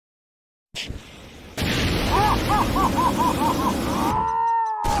fight!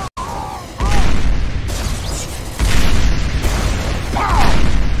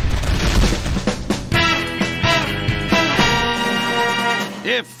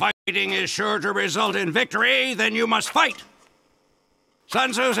 If fighting is sure to result in victory, then you must fight.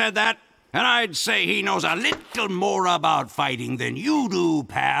 Sun Tzu said that, and I'd say he knows a little more about fighting than you do,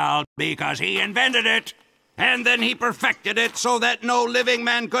 pal, because he invented it. And then he perfected it so that no living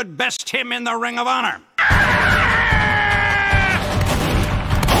man could best him in the Ring of Honor.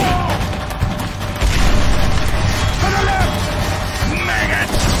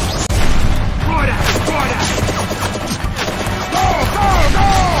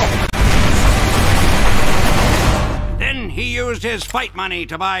 He used his fight money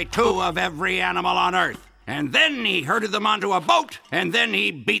to buy 2 of every animal on Earth. And then he herded them onto a boat, and then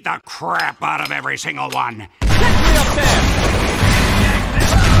he beat the crap out of every single one. Get me up there!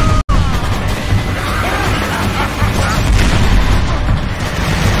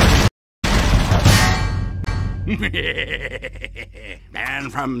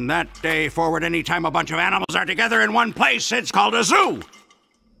 And from that day forward, anytime a bunch of animals are together in one place, it's called a zoo.